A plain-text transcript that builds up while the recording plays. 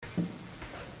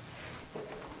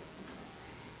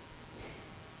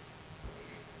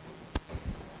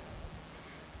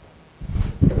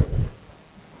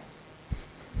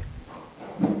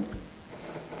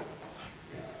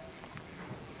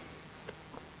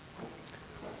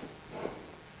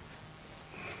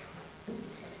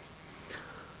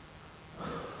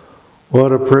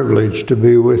What a privilege to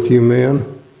be with you,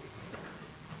 men,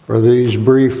 for these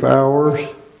brief hours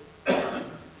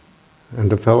and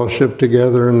to fellowship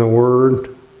together in the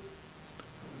Word,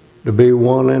 to be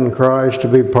one in Christ, to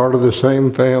be part of the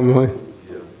same family.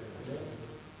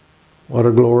 What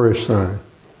a glorious thing.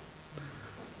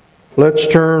 Let's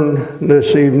turn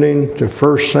this evening to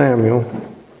 1 Samuel.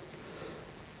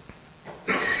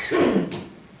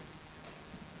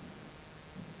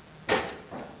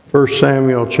 1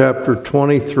 Samuel chapter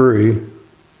 23.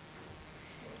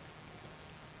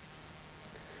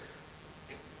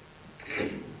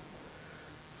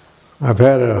 I've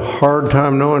had a hard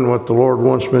time knowing what the Lord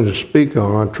wants me to speak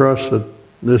on. I trust that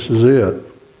this is it.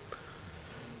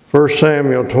 1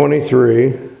 Samuel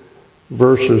 23,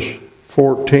 verses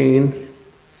 14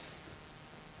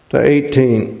 to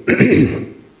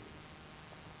 18.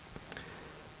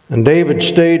 And David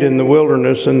stayed in the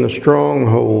wilderness in the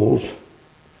strongholds,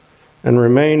 and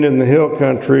remained in the hill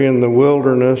country in the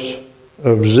wilderness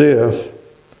of Ziph.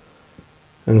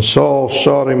 And Saul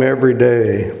sought him every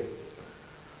day,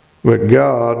 but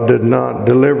God did not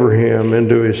deliver him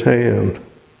into his hand.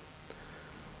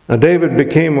 Now David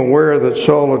became aware that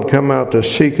Saul had come out to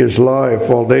seek his life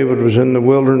while David was in the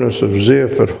wilderness of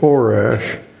Ziph at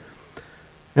Horesh.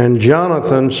 And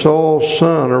Jonathan, Saul's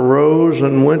son, arose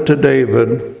and went to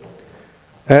David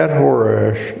at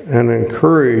Horesh and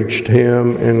encouraged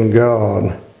him in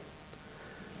God.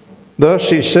 Thus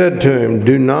he said to him,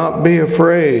 "Do not be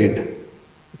afraid,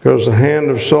 because the hand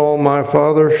of Saul my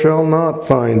father shall not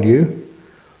find you,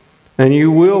 and you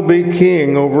will be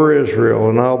king over Israel,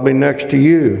 and I'll be next to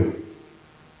you.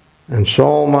 And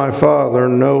Saul my father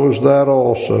knows that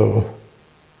also."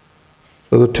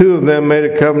 So the two of them made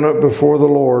a covenant before the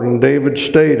Lord, and David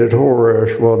stayed at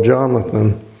Horesh while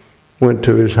Jonathan went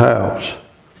to his house.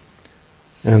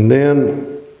 And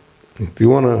then, if you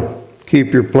want to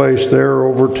keep your place there,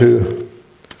 over to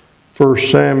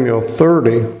 1 Samuel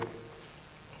 30,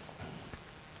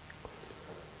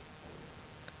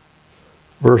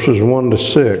 verses 1 to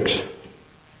 6.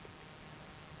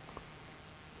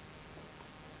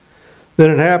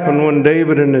 Then it happened when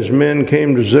David and his men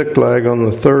came to Ziklag on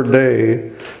the third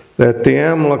day, that the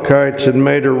Amalekites had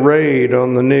made a raid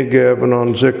on the Negev and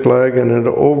on Ziklag, and had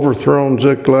overthrown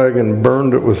Ziklag and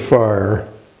burned it with fire.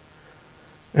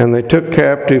 And they took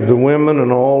captive the women and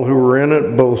all who were in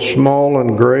it, both small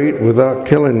and great, without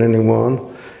killing anyone,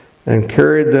 and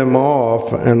carried them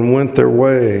off and went their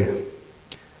way.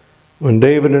 When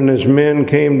David and his men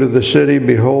came to the city,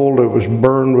 behold, it was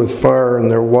burned with fire,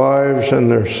 and their wives and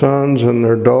their sons and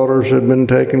their daughters had been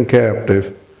taken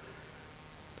captive.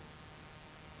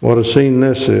 What a scene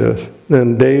this is.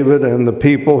 Then David and the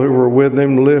people who were with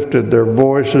him lifted their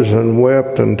voices and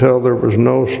wept until there was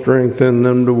no strength in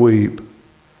them to weep.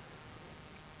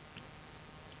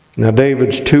 Now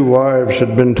David's two wives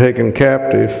had been taken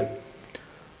captive,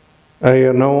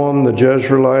 Ahinoam the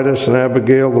Jezreelitess and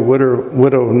Abigail the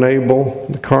widow of Nabal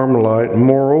the Carmelite.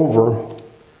 Moreover,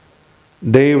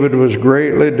 David was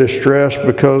greatly distressed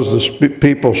because the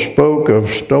people spoke of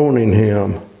stoning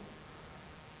him.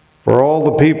 For all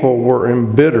the people were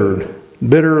embittered,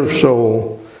 bitter of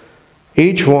soul,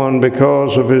 each one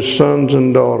because of his sons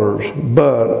and daughters.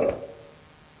 But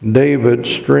David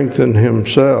strengthened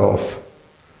himself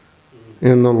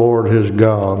in the Lord his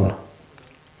God. I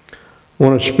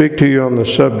want to speak to you on the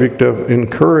subject of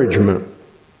encouragement.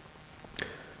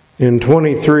 In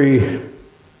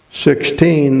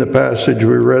 23:16, the passage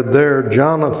we read there,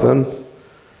 Jonathan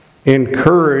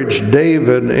encouraged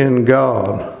David in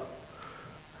God.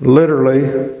 Literally,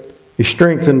 he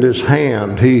strengthened his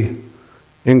hand. He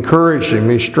encouraged him.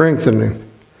 He strengthened him.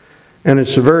 And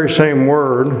it's the very same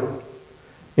word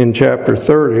in chapter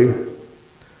 30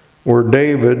 where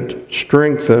David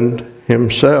strengthened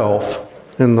himself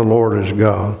in the Lord his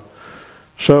God.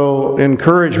 So,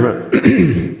 encouragement.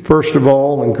 First of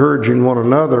all, encouraging one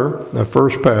another, that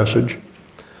first passage,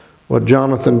 what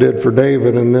Jonathan did for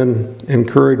David, and then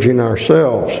encouraging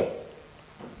ourselves.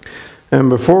 And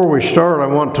before we start, I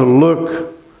want to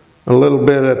look a little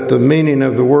bit at the meaning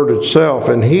of the word itself.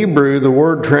 In Hebrew, the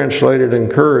word translated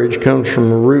encourage comes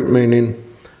from a root meaning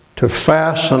to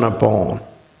fasten upon.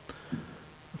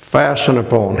 Fasten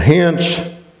upon. Hence,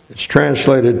 it's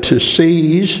translated to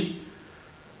seize,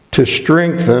 to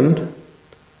strengthen,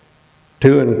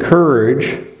 to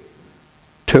encourage,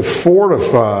 to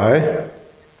fortify,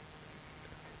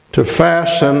 to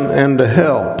fasten, and to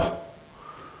help.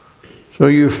 So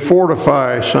you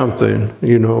fortify something,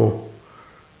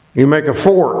 you make a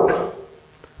fort.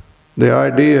 The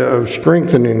idea of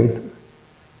strengthening,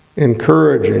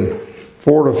 encouraging,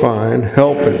 fortifying,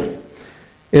 helping.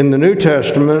 In the New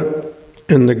Testament,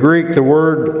 In the Greek, the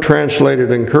word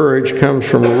translated encourage comes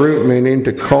from a root meaning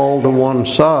to call to one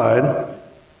side.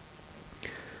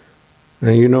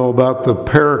 And you know about the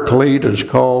paraclete is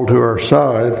called to our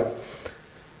side.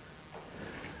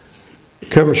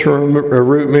 It comes from a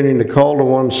root meaning to call to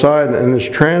one side, and is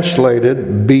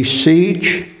translated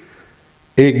beseech,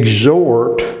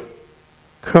 exhort,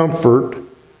 comfort,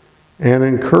 and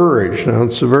encourage. Now,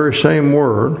 it's the very same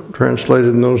word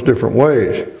translated in those different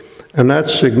ways. And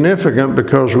that's significant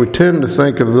because we tend to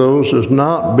think of those as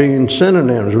not being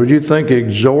synonyms. Would you think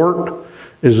exhort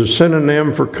is a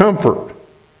synonym for comfort?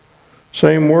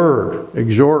 Same word,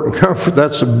 exhort and comfort.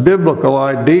 That's a biblical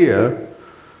idea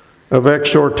of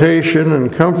exhortation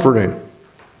and comforting.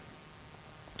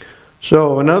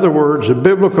 So, in other words, the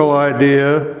biblical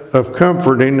idea of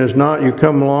comforting is not you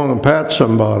come along and pat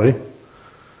somebody,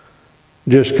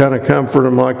 just kind of comfort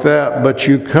them like that, but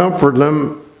you comfort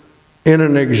them in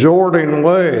an exhorting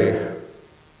way.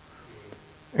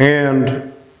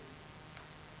 And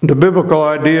the biblical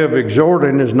idea of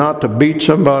exhorting is not to beat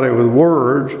somebody with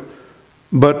words,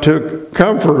 but to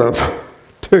comfort them,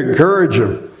 to encourage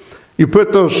them. You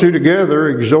put those two together,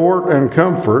 exhort and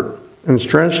comfort, and it's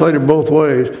translated both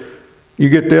ways. You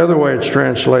get the other way it's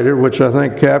translated, which I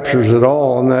think captures it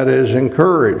all, and that is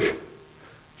encourage. It's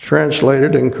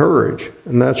translated encourage,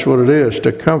 and that's what it is,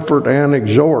 to comfort and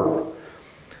exhort.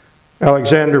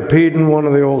 Alexander Peden, one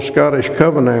of the old Scottish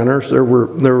Covenanters, there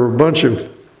were a bunch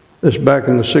of, this back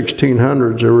in the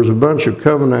 1600s, there was a bunch of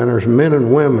Covenanters, men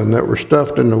and women, that were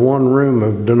stuffed into one room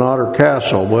of Dunnottar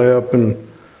Castle,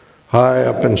 high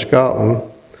up in Scotland.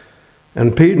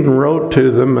 And Peden wrote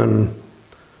to them and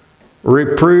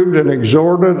reproved and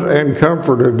exhorted and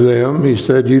comforted them. He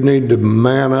said, you need to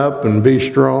man up and be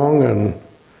strong. And,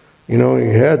 he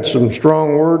had some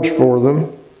strong words for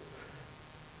them.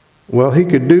 Well, he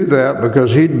could do that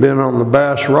because he'd been on the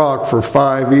Bass Rock for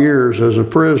 5 years as a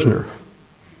prisoner.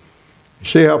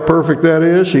 See how perfect that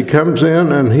is? He comes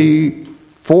in and he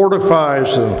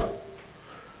fortifies them.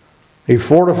 He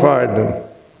fortified them.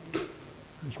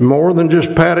 It's more than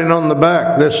just patting on the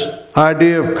back. This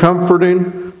idea of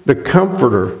comforting the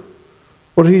comforter.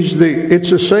 It's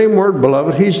the same word,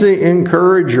 beloved. He's the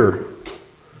encourager.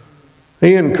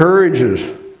 He encourages.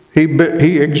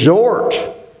 He exhorts.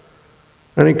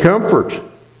 And he comforts.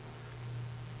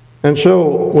 And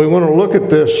so we want to look at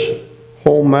this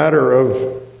whole matter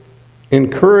of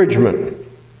encouragement.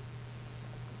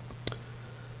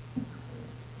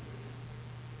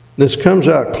 This comes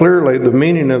out clearly, the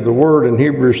meaning of the word in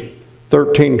Hebrews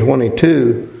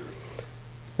 13:22.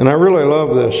 And I really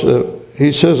love this.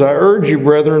 He says, I urge you,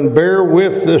 brethren, bear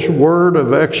with this word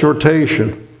of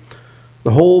exhortation.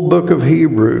 The whole book of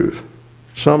Hebrews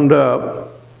summed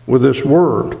up with this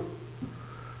word.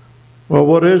 Well,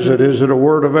 what is it? Is it a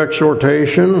word of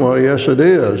exhortation? Well, yes, it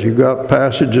is. You've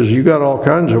got all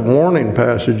kinds of warning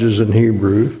passages in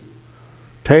Hebrews.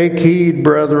 Take heed,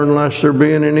 brethren, lest there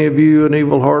be in any of you an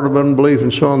evil heart of unbelief,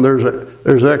 and so on.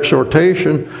 There's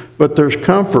exhortation, but there's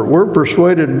comfort. We're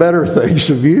persuaded better things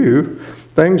of you,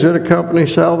 things that accompany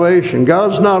salvation.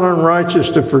 God's not unrighteous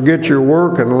to forget your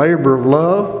work and labor of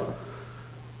love.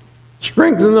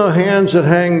 Strengthen the hands that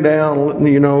hang down,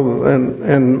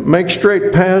 and make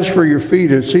straight paths for your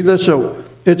feet. And see,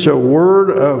 it's a word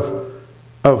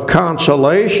of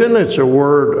consolation. It's a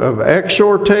word of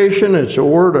exhortation. It's a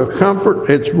word of comfort.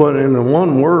 But in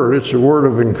one word, it's a word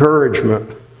of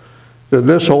encouragement.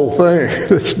 This whole thing,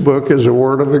 this book is a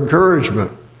word of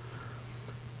encouragement.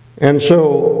 And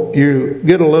so you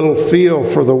get a little feel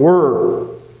for the word.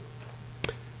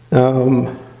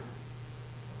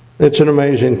 It's an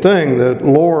amazing thing that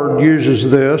Lord uses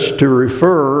this to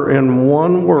refer in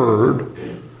one word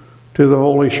to the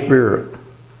Holy Spirit.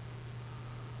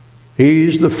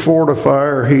 He's the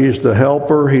fortifier, He's the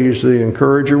helper, He's the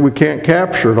encourager. We can't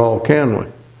capture it all, can we?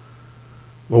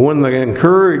 But when the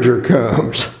encourager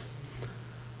comes,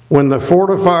 when the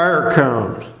fortifier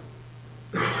comes,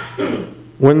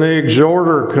 when the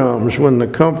exhorter comes, when the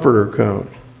comforter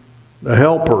comes, the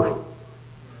helper.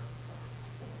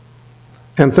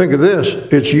 And think of this,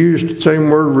 it's used, same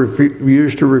word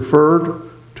used to refer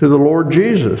to the Lord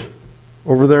Jesus.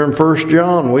 Over there in 1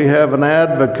 John, we have an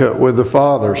advocate with the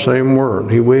Father, same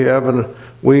word. We have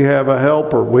a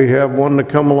helper, we have one to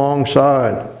come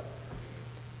alongside.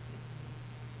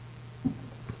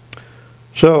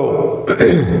 So,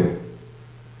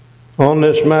 on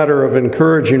this matter of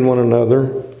encouraging one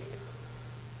another,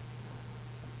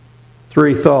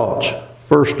 3 thoughts.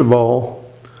 First of all,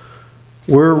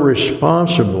 we're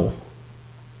responsible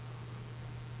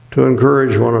to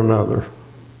encourage one another.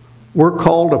 We're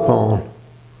called upon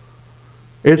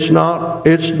It's not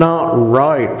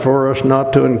right for us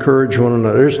not to encourage one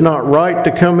another. It's not right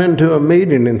to come into a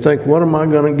meeting and think, what am I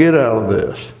going to get out of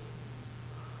this?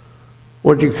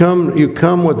 What you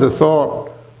come with the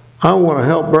thought, I want to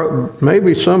help.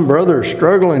 Maybe some brother is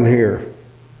struggling here.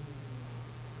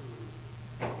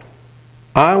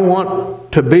 I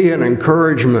want to be an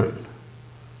encouragement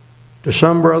to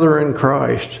some brother in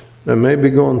Christ that may be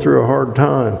going through a hard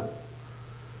time.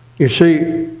 You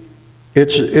see,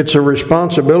 it's a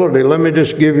responsibility. Let me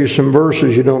just give you some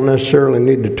verses. You don't necessarily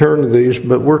need to turn to these,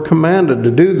 but we're commanded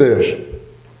to do this.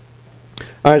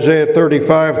 Isaiah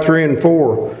 35, 3 and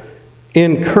 4.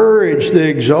 Encourage the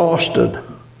exhausted.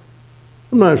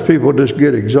 Sometimes people just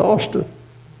get exhausted.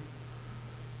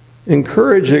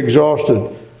 Encourage the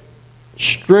exhausted.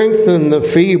 Strengthen the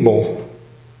feeble.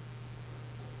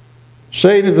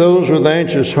 Say to those with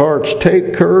anxious hearts,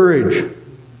 take courage.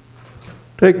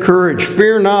 Take courage.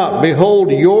 Fear not.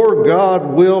 Behold, your God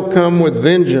will come with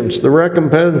vengeance. The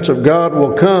recompense of God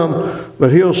will come,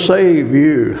 but He'll save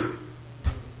you.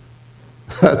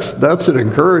 That's an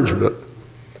encouragement.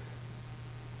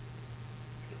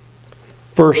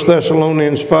 1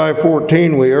 Thessalonians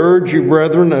 5:14, we urge you,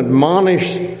 brethren,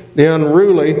 admonish the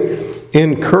unruly,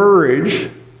 encourage,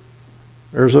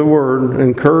 there's a word,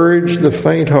 encourage the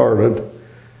faint-hearted,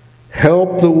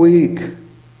 help the weak,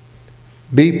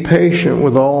 be patient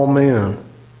with all men.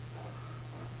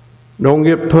 Don't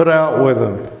get put out with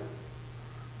them.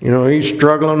 He's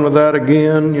struggling with that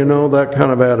again, that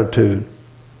kind of attitude.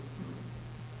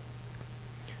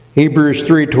 Hebrews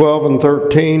 3:12 and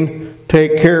 13,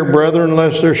 take care, brethren,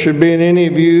 lest there should be in any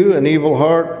of you an evil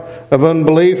heart of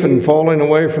unbelief and falling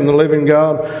away from the living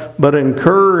God, but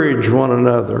encourage one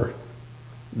another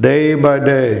day by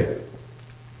day,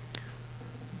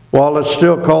 while it's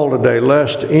still called today,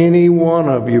 lest any one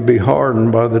of you be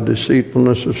hardened by the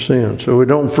deceitfulness of sin. So we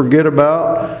don't forget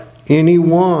about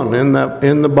anyone in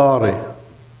the body.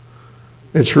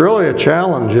 It's really a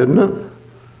challenge, isn't it?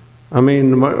 I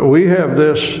mean, we have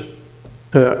this,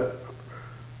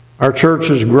 our church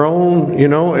has grown,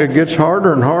 it gets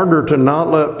harder and harder to not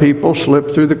let people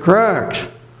slip through the cracks,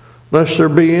 lest there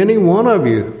be any one of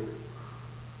you.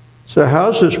 So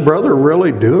how's this brother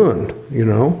really doing,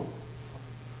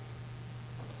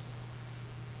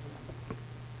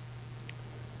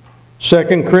 2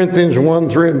 Corinthians 1,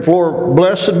 3 and 4,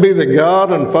 blessed be the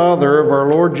God and Father of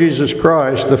our Lord Jesus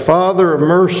Christ, the Father of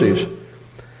mercies,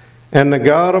 and the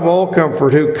God of all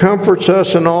comfort, who comforts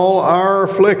us in all our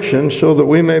afflictions, so that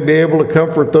we may be able to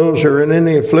comfort those who are in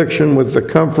any affliction with the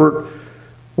comfort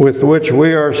with which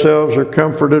we ourselves are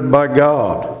comforted by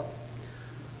God.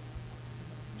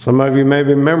 Some of you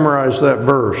maybe memorized that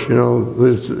verse.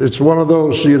 It's one of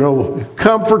those,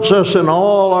 comforts us in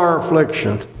all our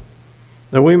affliction,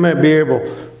 that we may be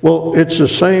able. Well, it's the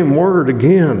same word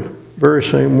again, very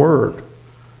same word.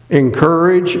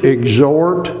 Encourage,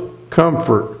 exhort,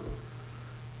 comfort.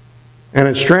 And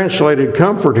it's translated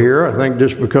comfort here, I think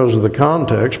just because of the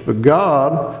context. But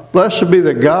God, blessed be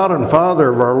the God and Father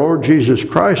of our Lord Jesus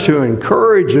Christ, who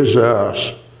encourages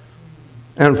us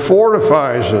and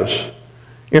fortifies us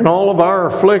in all of our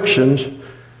afflictions,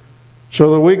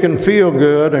 so that we can feel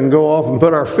good and go off and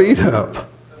put our feet up.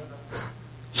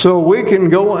 So we can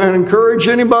go and encourage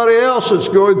anybody else that's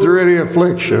going through any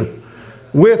affliction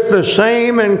with the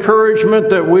same encouragement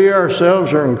that we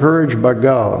ourselves are encouraged by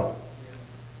God.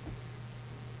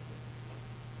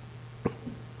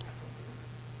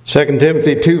 2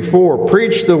 Timothy 2:4,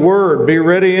 preach the word, be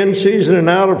ready in season and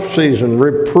out of season,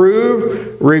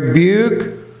 reprove,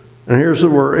 rebuke, and here's the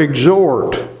word,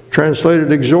 exhort.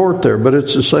 Translated exhort there, but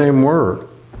it's the same word.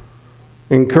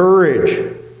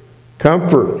 Encourage,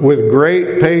 comfort with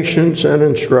great patience and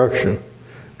instruction.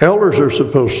 Elders are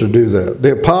supposed to do that.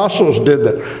 The apostles did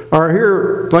that.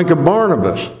 Here, think of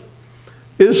Barnabas.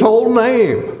 His whole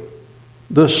name,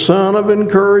 the son of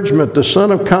encouragement, the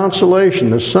son of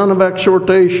consolation, the son of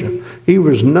exhortation. He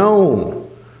was known.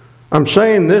 I'm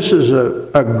saying this is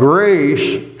a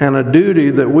grace and a duty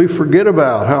that we forget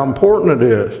about, how important it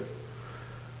is.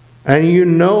 And you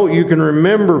can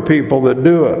remember people that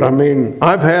do it. I mean,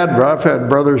 I've had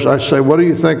brothers, I say, what do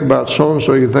you think about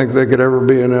so-and-so? You think they could ever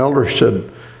be an elder? He said,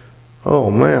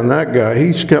 oh man, that guy,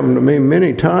 he's come to me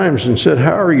many times and said,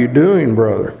 how are you doing,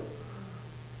 brother?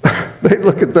 They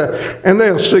look at that and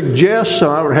they'll suggest,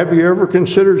 have you ever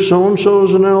considered so-and-so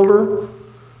as an elder?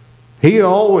 He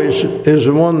always is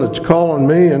the one that's calling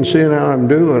me and seeing how I'm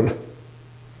doing.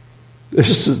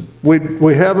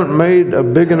 We haven't made a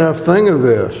big enough thing of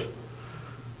this.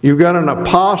 You've got an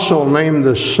apostle named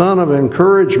the son of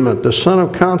encouragement, the son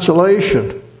of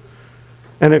consolation.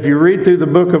 And if you read through the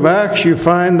book of Acts, you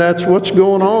find that's what's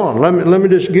going on. Let me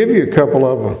just give you a couple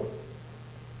of them.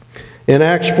 In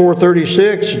Acts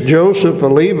 4:36, Joseph, a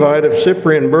Levite of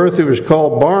Cyprian birth, who was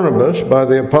called Barnabas by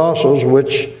the apostles,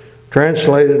 which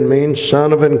translated means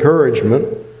son of encouragement.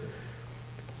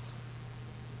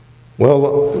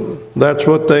 Well, that's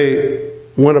what they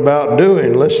went about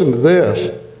doing. Listen to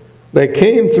this. They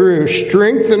came through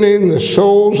strengthening the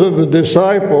souls of the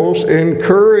disciples,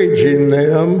 encouraging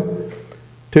them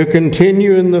to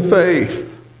continue in the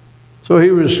faith. So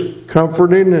he was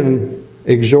comforting and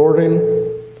exhorting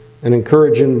and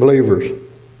encouraging believers.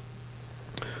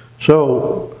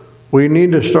 So we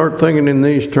need to start thinking in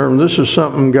these terms. This is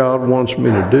something God wants me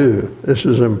to do. This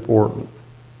is important.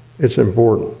 It's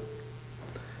important.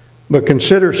 But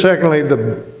consider, secondly,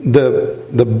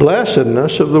 the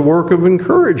blessedness of the work of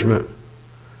encouragement.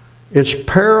 It's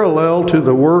parallel to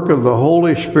the work of the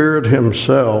Holy Spirit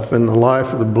Himself in the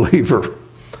life of the believer.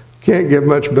 Can't get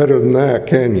much better than that,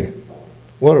 can you?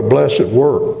 What a blessed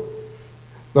work.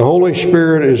 The Holy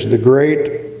Spirit is the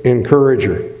great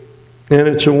encourager. And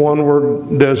it's a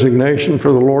one-word designation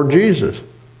for the Lord Jesus.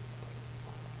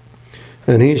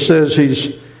 And He says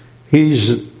He's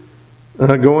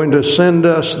going to send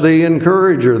us the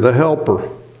encourager, the helper.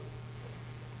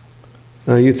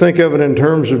 Now you think of it in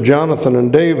terms of Jonathan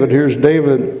and David. Here's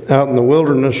David out in the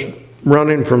wilderness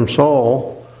running from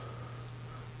Saul.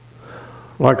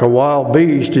 Like a wild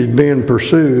beast, he's being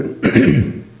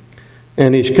pursued.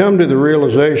 And he's come to the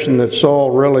realization that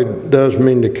Saul really does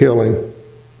mean to kill him.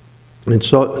 And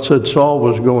so it said Saul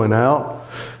was going out.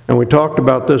 And we talked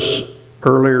about this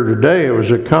earlier today. It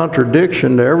was a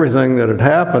contradiction to everything that had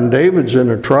happened. David's in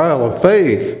a trial of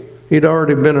faith. He'd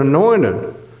already been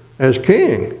anointed as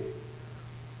king.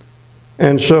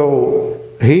 And so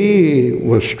he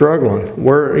was struggling.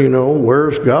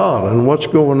 Where's God and what's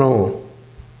going on?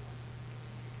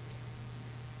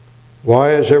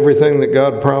 Why is everything that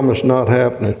God promised not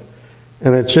happening?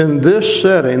 And it's in this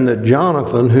setting that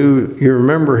Jonathan, who, you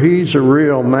remember, he's a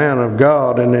real man of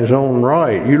God in his own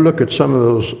right. You look at some of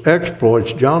those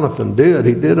exploits Jonathan did.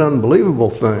 He did unbelievable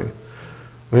things.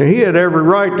 I mean, he had every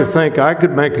right to think, I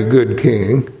could make a good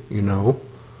king,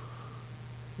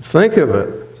 Think of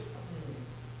it.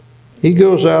 He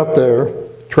goes out there,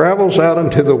 travels out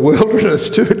into the wilderness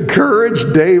to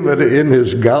encourage David in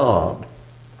his God.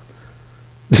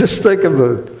 Just think of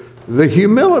the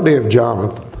humility of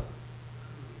Jonathan.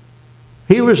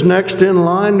 He was next in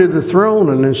line to the throne,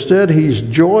 and instead he's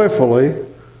joyfully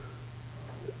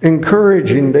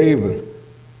encouraging David.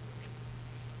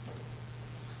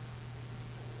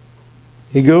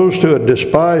 He goes to a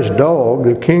despised dog.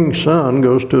 The king's son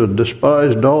goes to a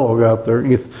despised dog out there.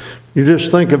 You just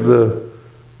think of the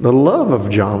love of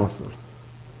Jonathan.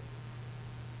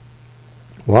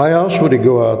 Why else would he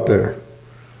go out there?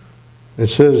 It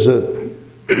says that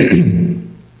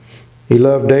he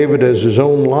loved David as his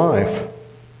own life.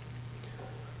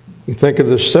 You think of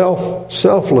the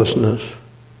selflessness,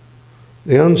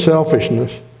 the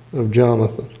unselfishness of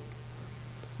Jonathan,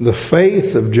 the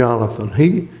faith of Jonathan.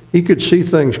 He could see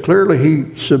things clearly.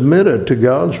 He submitted to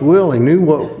God's will. He knew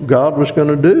what God was going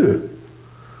to do.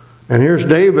 And here's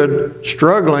David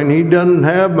struggling. He doesn't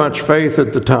have much faith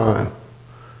at the time.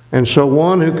 And so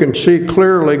one who can see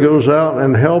clearly goes out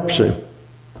and helps him.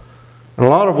 And a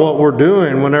lot of what we're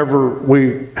doing whenever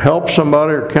we help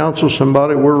somebody or counsel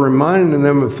somebody, we're reminding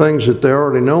them of things that they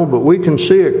already know, but we can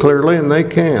see it clearly and they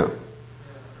can't.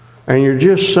 And you're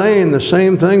just saying the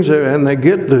same things, and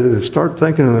they start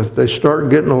thinking, if they start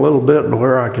getting a little bit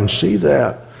where I can see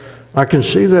that,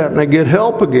 and they get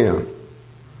help again.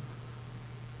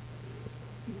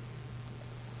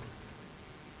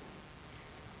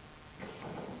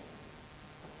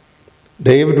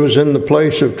 David was in the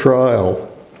place of trial,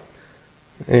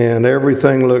 and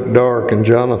everything looked dark, and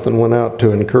Jonathan went out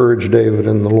to encourage David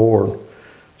in the Lord.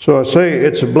 So I say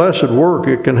it's a blessed work.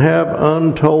 It can have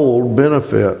untold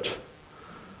benefits.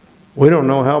 We don't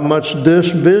know how much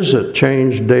this visit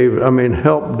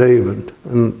helped David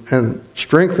and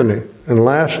strengthened him and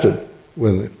lasted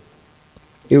with him.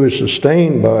 He was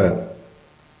sustained by it.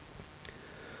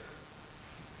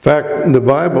 In fact, the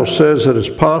Bible says that it's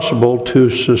possible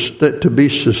to be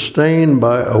sustained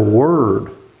by a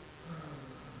word.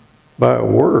 By a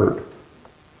word.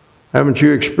 Haven't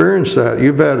you experienced that?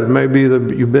 You've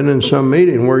been in some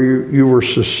meeting where you were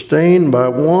sustained by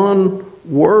one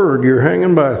word. You're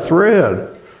hanging by a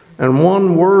thread, and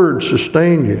one word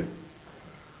sustained you.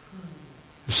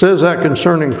 It says that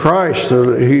concerning Christ.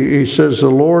 He says, the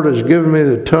Lord has given me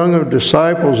the tongue of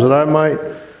disciples that I might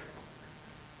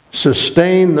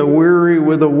sustain the weary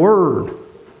with a word.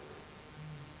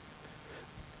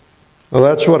 Well,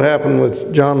 that's what happened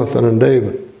with Jonathan and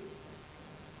David.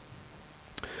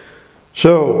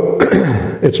 So,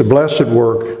 it's a blessed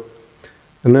work.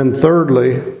 And then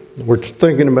thirdly, we're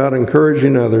thinking about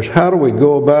encouraging others. How do we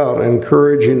go about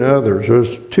encouraging others?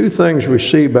 There's two things we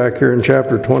see back here in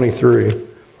chapter 23.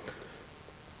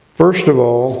 First of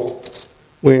all,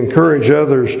 we encourage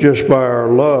others just by our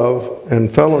love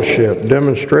and fellowship,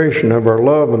 demonstration of our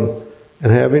love and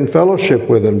having fellowship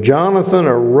with them. Jonathan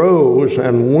arose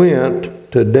and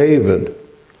went to David.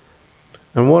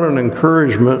 And what an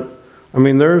encouragement. I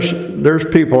mean, there's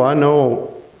people I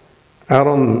know out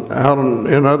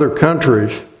in other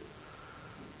countries.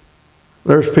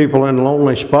 There's people in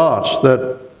lonely spots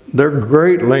that they're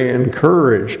greatly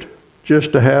encouraged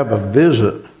just to have a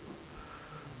visit.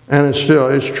 And it's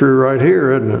true right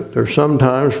here, isn't it? There's some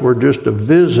times where just a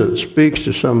visit speaks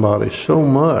to somebody so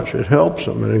much. It helps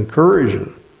them, it encourages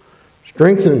them,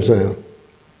 strengthens them.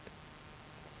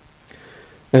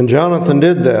 And Jonathan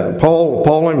did that.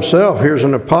 Paul himself, here's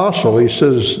an apostle. He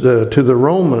says to the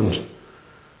Romans,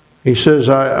 he says,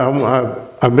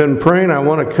 I've been praying, I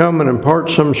want to come and impart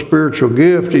some spiritual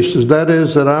gift. He says, that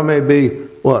is that I may be,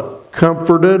 what?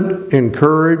 Comforted,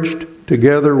 encouraged,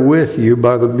 together with you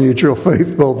by the mutual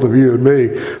faith, both of you and me.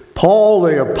 Paul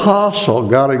the apostle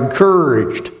got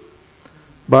encouraged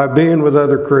by being with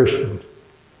other Christians.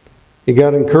 He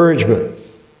got encouragement.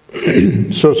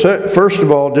 So first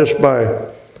of all, just by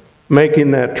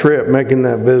making that trip, making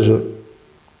that visit.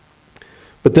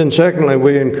 But then secondly,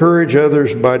 we encourage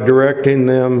others by directing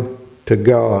them to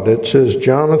God. It says,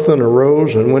 Jonathan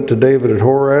arose and went to David at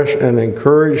Horesh and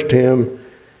encouraged him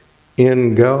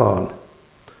in God.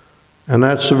 And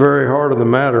that's the very heart of the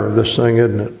matter of this thing,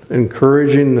 isn't it?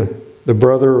 Encouraging the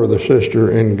brother or the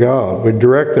sister in God. We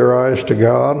direct their eyes to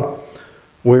God.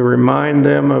 We remind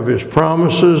them of His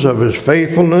promises, of His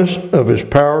faithfulness, of His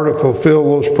power to fulfill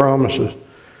those promises.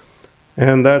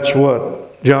 And that's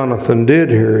what Jonathan did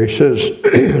here. He says,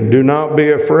 do not be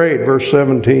afraid. Verse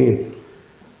 17.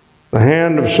 The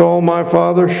hand of Saul my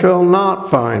father shall not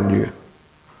find you.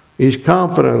 He's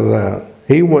confident of that.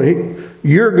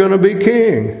 You're going to be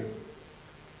king.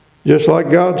 Just like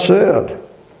God said.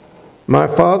 My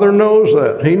father knows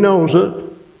that. He knows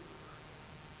it.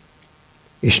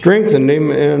 He strengthened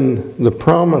him in the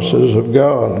promises of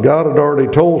God. God had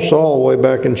already told Saul way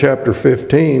back in chapter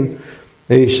 15.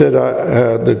 He said,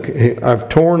 I've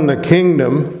torn the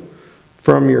kingdom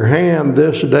from your hand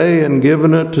this day and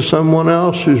given it to someone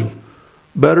else who's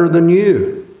better than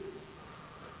you.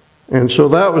 And so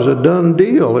that was a done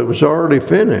deal. It was already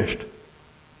finished.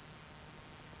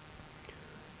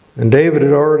 And David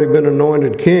had already been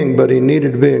anointed king, but he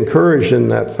needed to be encouraged in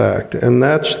that fact. And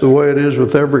that's the way it is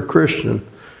with every Christian.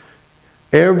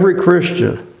 Every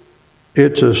Christian,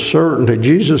 it's a certainty.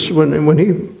 Jesus, when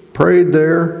he prayed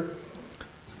there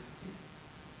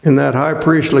in that high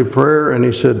priestly prayer, and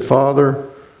he said, Father,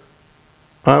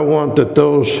 I want that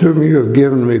those whom you have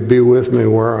given me be with me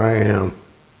where I am.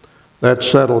 That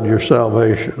settled your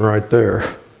salvation right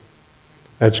there.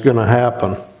 That's going to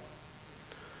happen.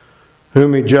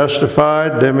 Whom he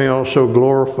justified, them he also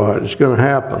glorified. It's going to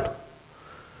happen.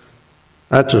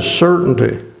 That's a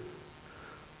certainty.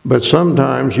 But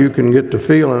sometimes you can get to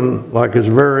feeling like it's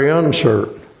very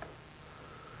uncertain.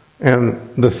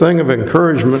 And the thing of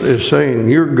encouragement is saying,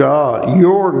 your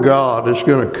God is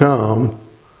going to come,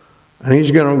 and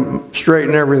He's going to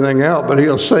straighten everything out, but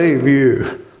He'll save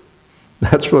you.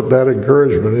 That's what that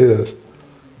encouragement is.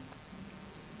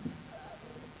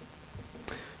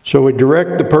 So we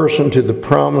direct the person to the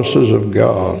promises of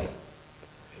God.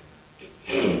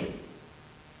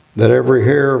 That every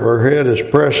hair of our head is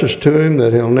precious to Him,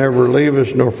 that He'll never leave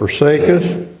us nor forsake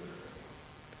us,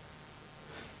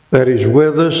 that He's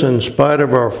with us in spite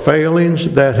of our failings,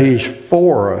 that He's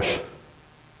for us.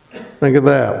 Think of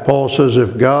that. Paul says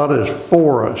if God is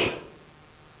for us,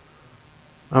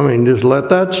 I mean, just let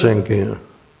that sink in.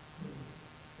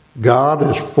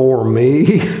 God is for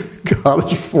me. God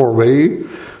is for me.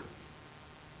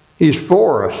 He's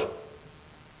for us.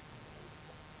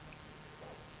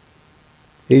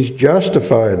 He's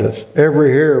justified us.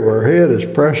 Every hair of our head is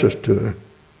precious to Him.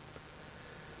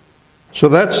 So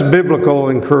that's biblical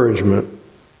encouragement.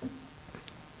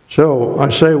 So I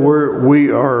say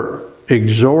we are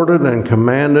exhorted and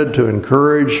commanded to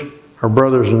encourage our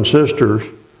brothers and sisters.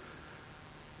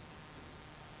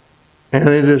 And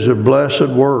it is a blessed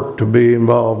work to be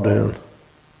involved in.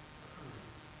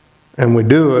 And we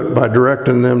do it by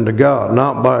directing them to God,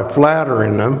 not by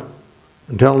flattering them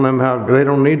and telling them how they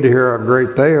don't need to hear how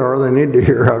great they are. They need to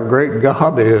hear how great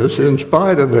God is in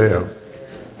spite of them.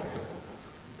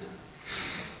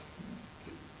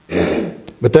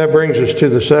 But that brings us to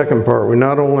the second part. We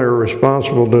not only are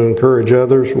responsible to encourage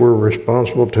others, we're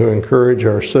responsible to encourage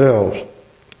ourselves.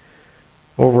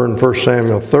 Over in 1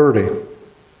 Samuel 30.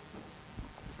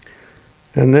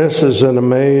 And this is an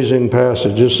amazing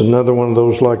passage. This is another one of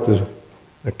those like the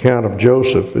account of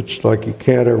Joseph. It's like you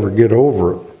can't ever get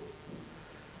over it.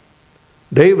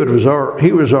 David was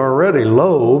already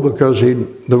low because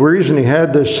the reason he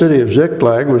had this city of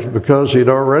Ziklag was because he'd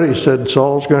already said,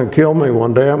 Saul's going to kill me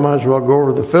one day. I might as well go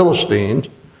over to the Philistines.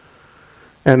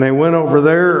 And they went over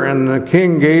there, and the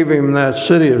king gave him that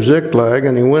city of Ziklag,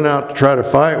 and he went out to try to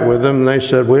fight with him. And they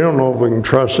said, we don't know if we can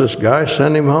trust this guy.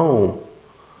 Send him home.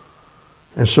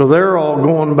 And so they're all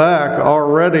going back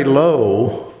already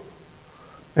low,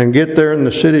 and get there, and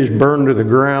the city's burned to the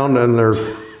ground, and their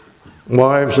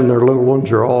wives and their little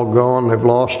ones are all gone. They've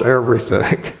lost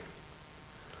everything.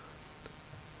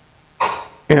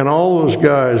 And all those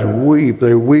guys weep.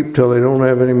 They weep till they don't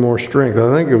have any more strength.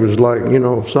 I think it was like,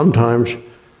 sometimes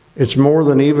it's more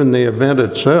than even the event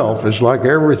itself. It's like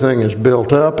everything is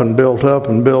built up and built up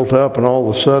and built up, and all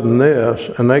of a sudden this,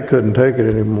 and they couldn't take it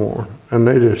anymore. And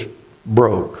they just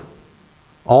broke.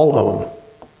 All of them.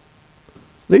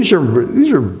 These are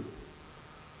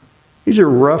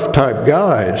rough type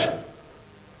guys.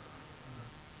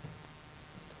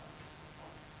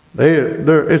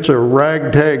 It's a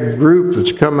ragtag group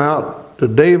that's come out to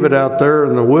David out there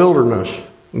in the wilderness,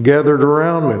 gathered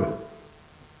around him.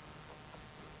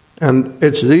 And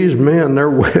it's these men,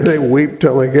 they weep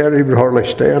till they can't even hardly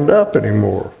stand up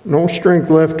anymore. No strength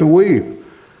left to weep.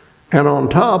 And on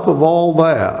top of all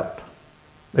that,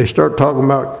 they start talking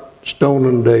about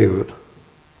stoning David.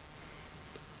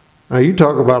 Now you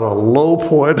talk about a low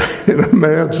point in a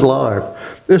man's life.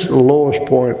 This is the lowest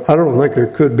point. I don't think there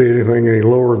could be anything any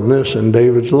lower than this in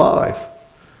David's life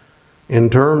in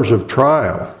terms of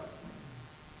trial.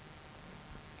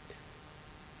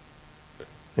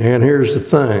 And here's the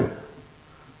thing.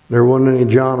 There wasn't any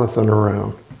Jonathan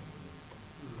around.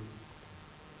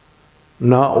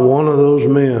 Not one of those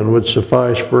men would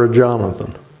suffice for a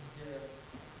Jonathan.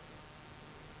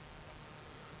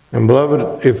 And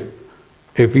beloved,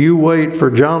 if you wait for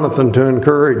Jonathan to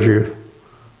encourage you,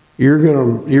 you're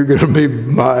gonna be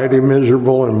mighty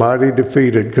miserable and mighty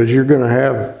defeated, because you're gonna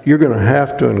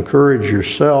have to encourage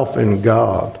yourself in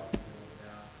God.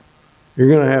 You're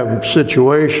gonna have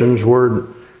situations where,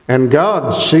 and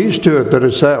God sees to it that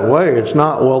it's that way. It's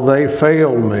not, well, they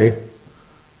failed me.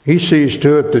 He sees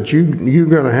to it that you're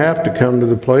gonna have to come to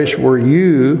the place where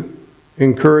you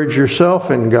encourage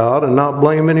yourself in God and not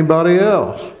blame anybody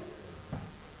else.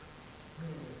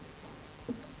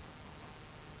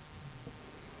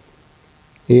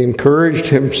 He encouraged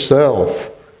himself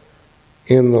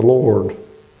in the Lord.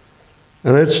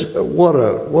 And it's what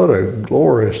a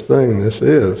glorious thing this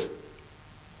is.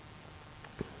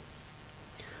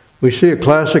 We see a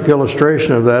classic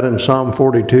illustration of that in Psalm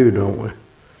 42, don't we?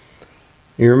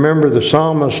 You remember the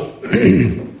psalmist,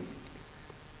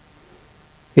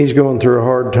 he's going through a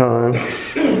hard time.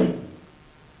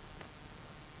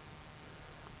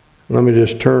 Let me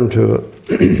just turn to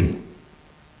it.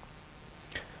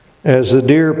 As the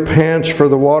deer pants for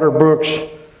the water brooks,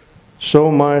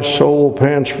 so my soul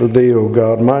pants for thee, O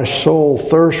God. My soul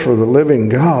thirsts for the living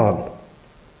God.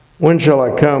 When shall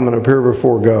I come and appear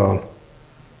before God?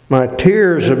 My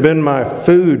tears have been my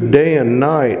food day and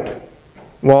night,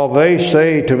 while they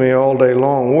say to me all day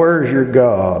long, where's your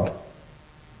God?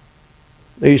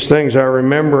 These things I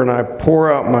remember, and I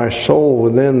pour out my soul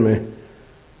within me.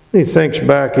 He thinks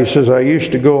back, he says, I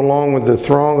used to go along with the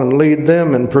throng and lead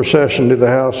them in procession to the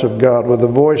house of God with a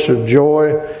voice of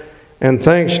joy and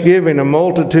thanksgiving, a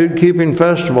multitude keeping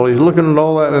festival. He's looking at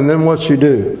all that, and then what's he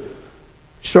do?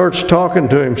 He starts talking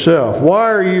to himself. Why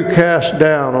are you cast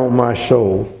down, O my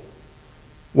soul?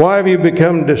 Why have you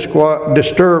become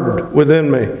disturbed within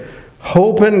me?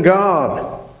 Hope in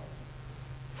God,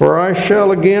 for I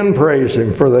shall again praise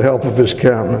him for the help of his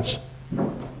countenance.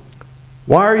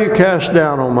 Why are you cast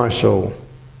down, O my soul?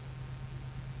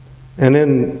 And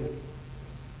in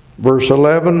verse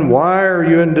 11, why are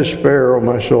you in despair, O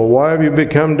my soul? Why have you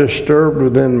become disturbed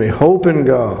within me? Hope in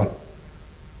God,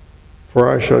 for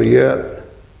I shall yet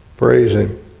praise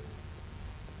him.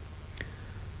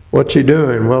 What's he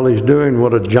doing? Well, he's doing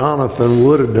what a Jonathan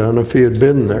would have done if he had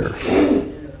been there.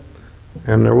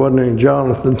 And there wasn't any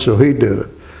Jonathan, so he did it.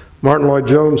 Martin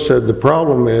Lloyd-Jones said the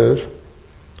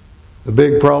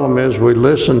big problem is we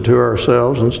listen to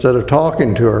ourselves instead of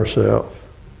talking to ourselves.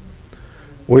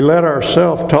 We let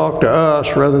ourselves talk to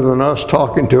us rather than us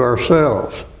talking to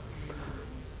ourselves.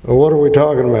 Well, what are we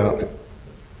talking about?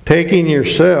 Taking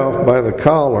yourself by the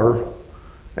collar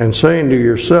and saying to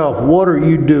yourself, what are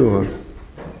you doing?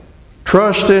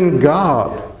 Trust in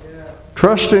God.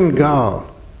 Trust in God.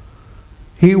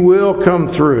 He will come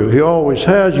through. He always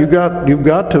has. You've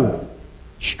got to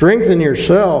strengthen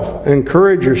yourself,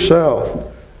 encourage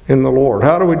yourself in the Lord.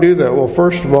 How do we do that? Well,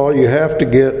 first of all, you have to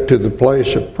get to the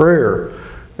place of prayer.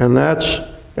 And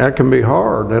that can be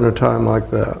hard in a time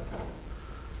like that.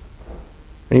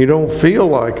 And you don't feel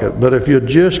like it. But if you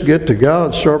just get to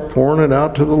God, start pouring it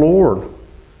out to the Lord.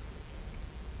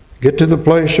 Get to the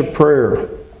place of prayer.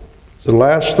 It's the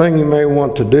last thing you may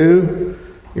want to do.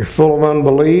 You're full of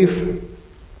unbelief.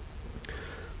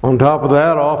 On top of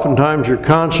that, oftentimes your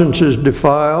conscience is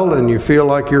defiled and you feel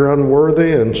like you're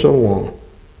unworthy and so on.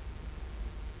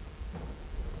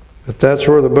 But that's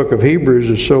where the book of Hebrews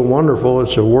is so wonderful.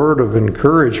 It's a word of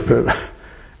encouragement.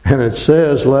 And it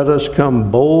says, let us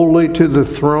come boldly to the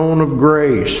throne of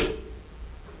grace.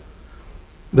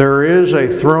 There is a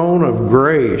throne of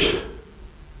grace.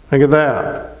 Think of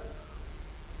that.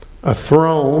 A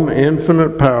throne,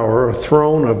 infinite power, a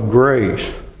throne of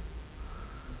grace.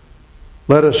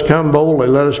 Let us come boldly,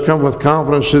 let us come with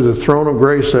confidence to the throne of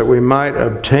grace that we might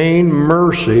obtain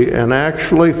mercy and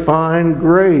actually find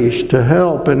grace to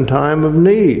help in time of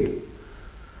need.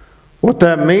 What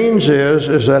that means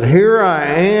is that here I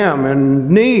am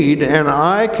in need and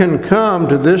I can come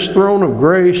to this throne of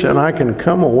grace and I can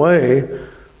come away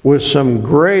with some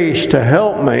grace to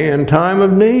help me in time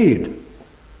of need.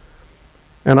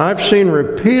 And I've seen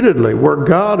repeatedly where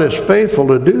God is faithful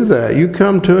to do that. You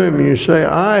come to Him and you say,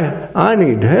 I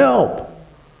need help.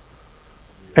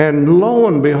 And lo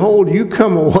and behold, you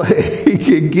come away.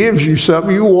 He gives you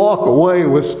something. You walk away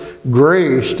with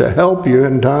grace to help you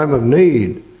in time of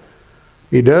need.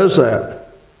 He does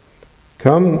that.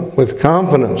 Come with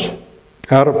confidence,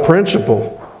 out of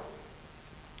principle.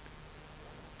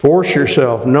 Force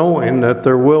yourself knowing that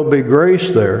there will be grace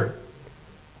there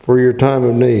for your time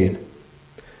of need.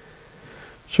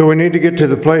 So we need to get to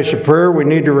the place of prayer. We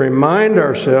need to remind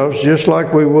ourselves, just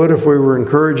like we would if we were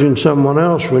encouraging someone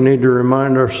else, we need to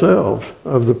remind ourselves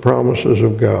of the promises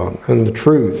of God and the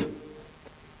truth.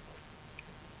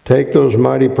 Take those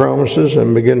mighty promises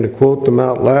and begin to quote them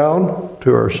out loud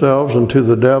to ourselves and to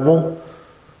the devil.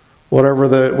 Whatever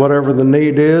the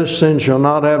need is, sin shall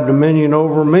not have dominion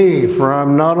over me, for I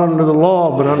am not under the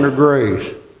law, but under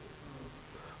grace.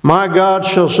 My God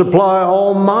shall supply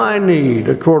all my need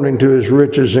according to His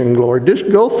riches in glory. Just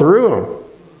go through them.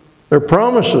 They're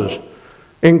promises.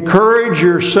 Encourage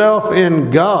yourself in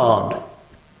God.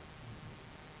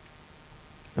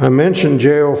 I mentioned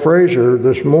J.O. Fraser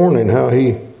this morning, how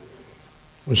he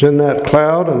was in that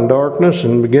cloud and darkness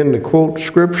and began to quote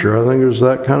Scripture. I think it was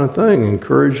that kind of thing.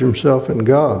 Encourage himself in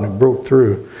God, and he broke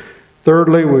through.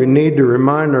 Thirdly, we need to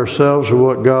remind ourselves of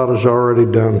what God has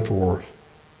already done for us.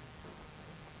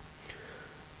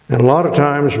 And a lot of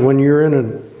times when you're in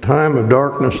a time of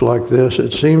darkness like this,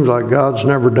 it seems like God's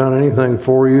never done anything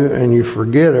for you, and you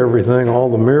forget everything,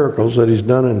 all the miracles that He's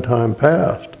done in time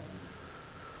past.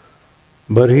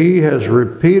 But He has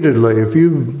repeatedly, if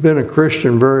you've been a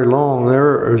Christian very long,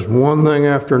 there is one thing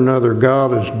after another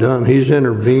God has done. He's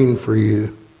intervened for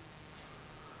you.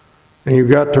 And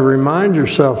you've got to remind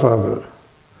yourself of it.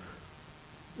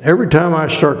 Every time I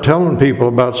start telling people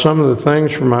about some of the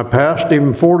things from my past,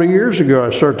 even 40 years ago,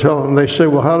 I start telling them, they say,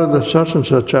 well, how did the such and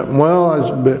such happen?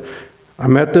 Well, I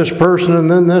met this person and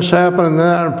then this happened and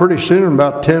that, and pretty soon in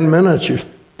about 10 minutes, you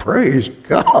praise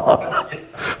God.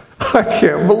 I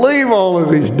can't believe all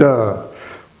that He's done.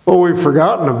 Well, we've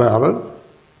forgotten about it.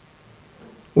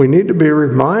 We need to be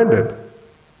reminded.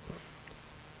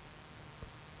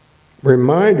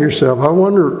 Remind yourself. I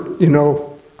wonder,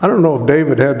 I don't know if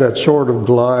David had that sword of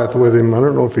Goliath with him. I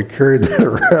don't know if he carried that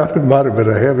around. It might have been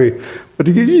a heavy. But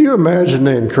can you imagine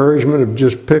the encouragement of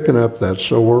just picking up that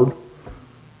sword?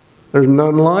 There's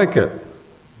none like it.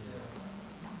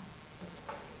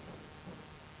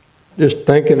 Just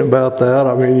thinking about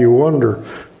that, you wonder,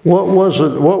 what was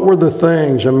it? What were the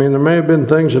things? There may have been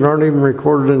things that aren't even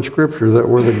recorded in Scripture that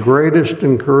were the greatest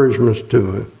encouragements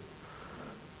to him.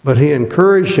 But he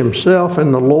encouraged himself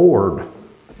in the Lord.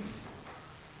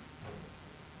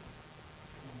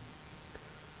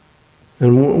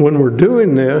 And when we're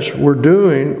doing this,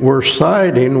 we're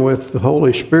siding with the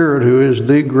Holy Spirit, who is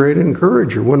the great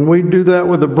encourager. When we do that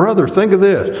with a brother, think of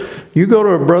this. You go to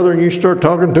a brother and you start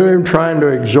talking to him, trying to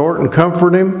exhort and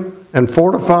comfort him and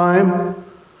fortify him.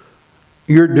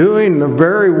 You're doing the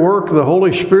very work of the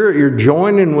Holy Spirit. You're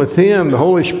joining with Him. The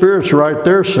Holy Spirit's right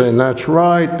there saying, that's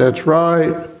right, that's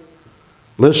right.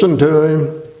 Listen to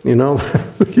Him.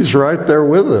 He's right there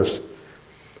with us,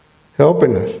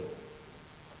 helping us.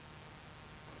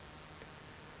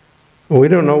 We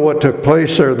don't know what took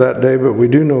place there that day, but we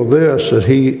do know this, that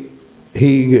he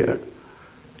he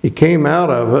came out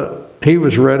of it. He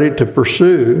was ready to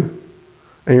pursue.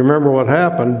 And you remember what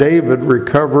happened? David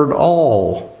recovered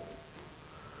all.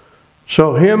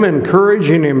 So him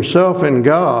encouraging himself in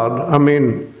God, I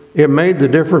mean, it made the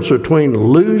difference between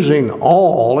losing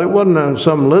all. It wasn't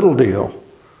some little deal.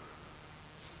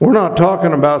 We're not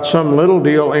talking about some little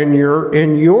deal in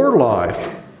your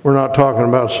life. We're not talking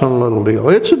about some little deal.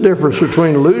 It's a difference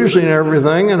between losing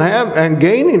everything and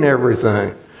gaining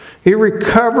everything. He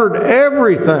recovered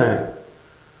everything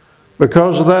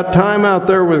because of that time out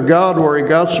there with God where he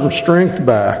got some strength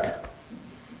back.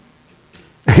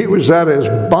 He was at his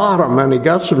bottom and he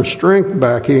got some strength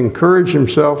back. He encouraged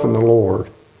himself in the Lord.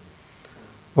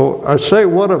 Well, I say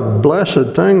what a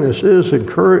blessed thing this is, and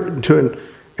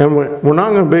we're not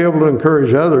going to be able to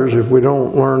encourage others if we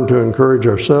don't learn to encourage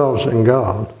ourselves in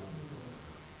God.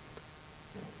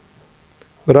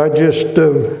 But I just,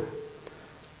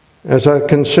 as I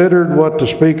considered what to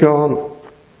speak on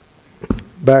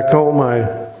back home,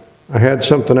 I had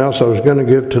something else I was going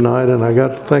to give tonight, and I got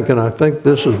to thinking, I think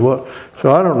this is what,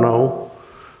 so I don't know.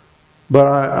 But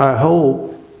I hope,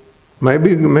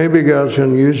 maybe God's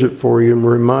going to use it for you and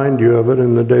remind you of it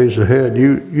in the days ahead.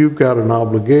 You've got an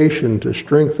obligation to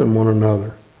strengthen one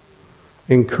another.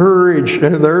 Encourage,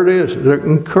 there it is,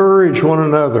 encourage one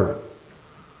another.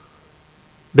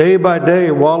 Day by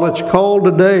day, while it's called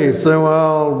today, say,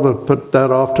 well, I'll put that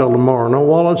off till tomorrow. No,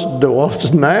 while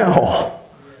it's now.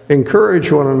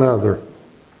 Encourage one another.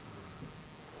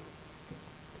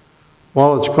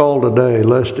 While it's called today,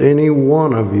 lest any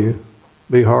one of you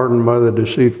be hardened by the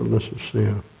deceitfulness of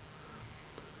sin.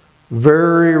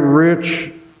 Very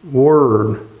rich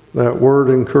word, that word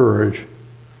encourage.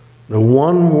 The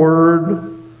one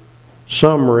word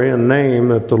summary and name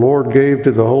that the Lord gave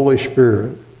to the Holy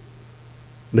Spirit.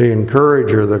 The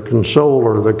encourager, the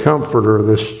consoler, the comforter,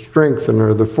 the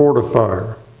strengthener, the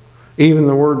fortifier. Even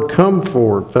the word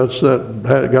comfort,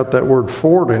 that got that word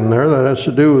fort in there. That has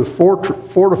to do with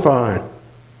fortifying.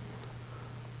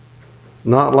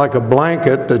 Not like a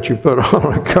blanket that you put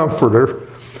on a comforter,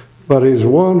 but he's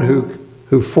one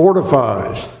who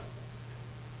fortifies.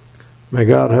 May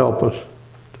God help us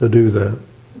to do that.